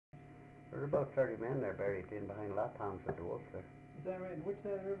There's about 30 men there buried in behind lot ponds at the wolf there. Is that right? Which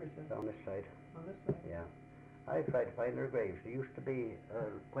side of the river is that? Down this side. On this side? Yeah. I tried to find their graves. There used to be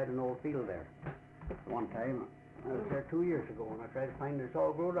quite an old field there. One time, I was there 2 years ago, and I tried to find it. It's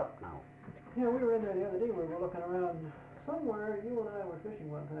all grown up now. Yeah, we were in there the other day. We were looking around somewhere. You and I were fishing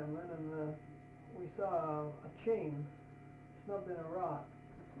one time, Lynn, and we saw a chain snubbed in a rock.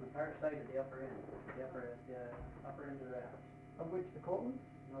 On the far side of the upper end. The upper end of the rapids. Of which, the Coltons?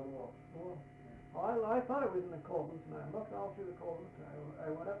 No, the wall. Oh. Well, I thought it was in the Coltons, and I looked all through the Coltons.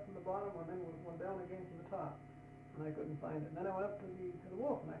 I went up from the bottom and then went down again from the top, and I couldn't find it. And then I went up to the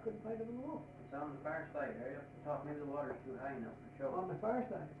wolf, and I couldn't find it in the wolf. It's on the far side, right up the top. Maybe the water's too high enough to show. On the far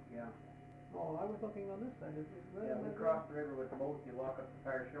side? Yeah. Oh, I was looking on this side. Yeah, we crossed the river with the boat, and you walk up the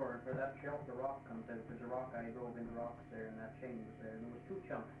far shore, and for that shelf the rock comes out. There's a rock, I drove in the rocks there, and that chain was there, and there was 2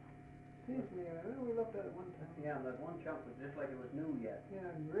 chunks. Seems to me, we looked at it one time. Yeah, and that one chunk was just like it was new yet. Yeah,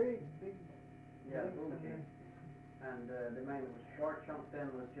 great, big. Yeah, bulgy. And the main, it was short chunk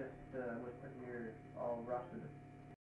then was just, was pretty near all rusted.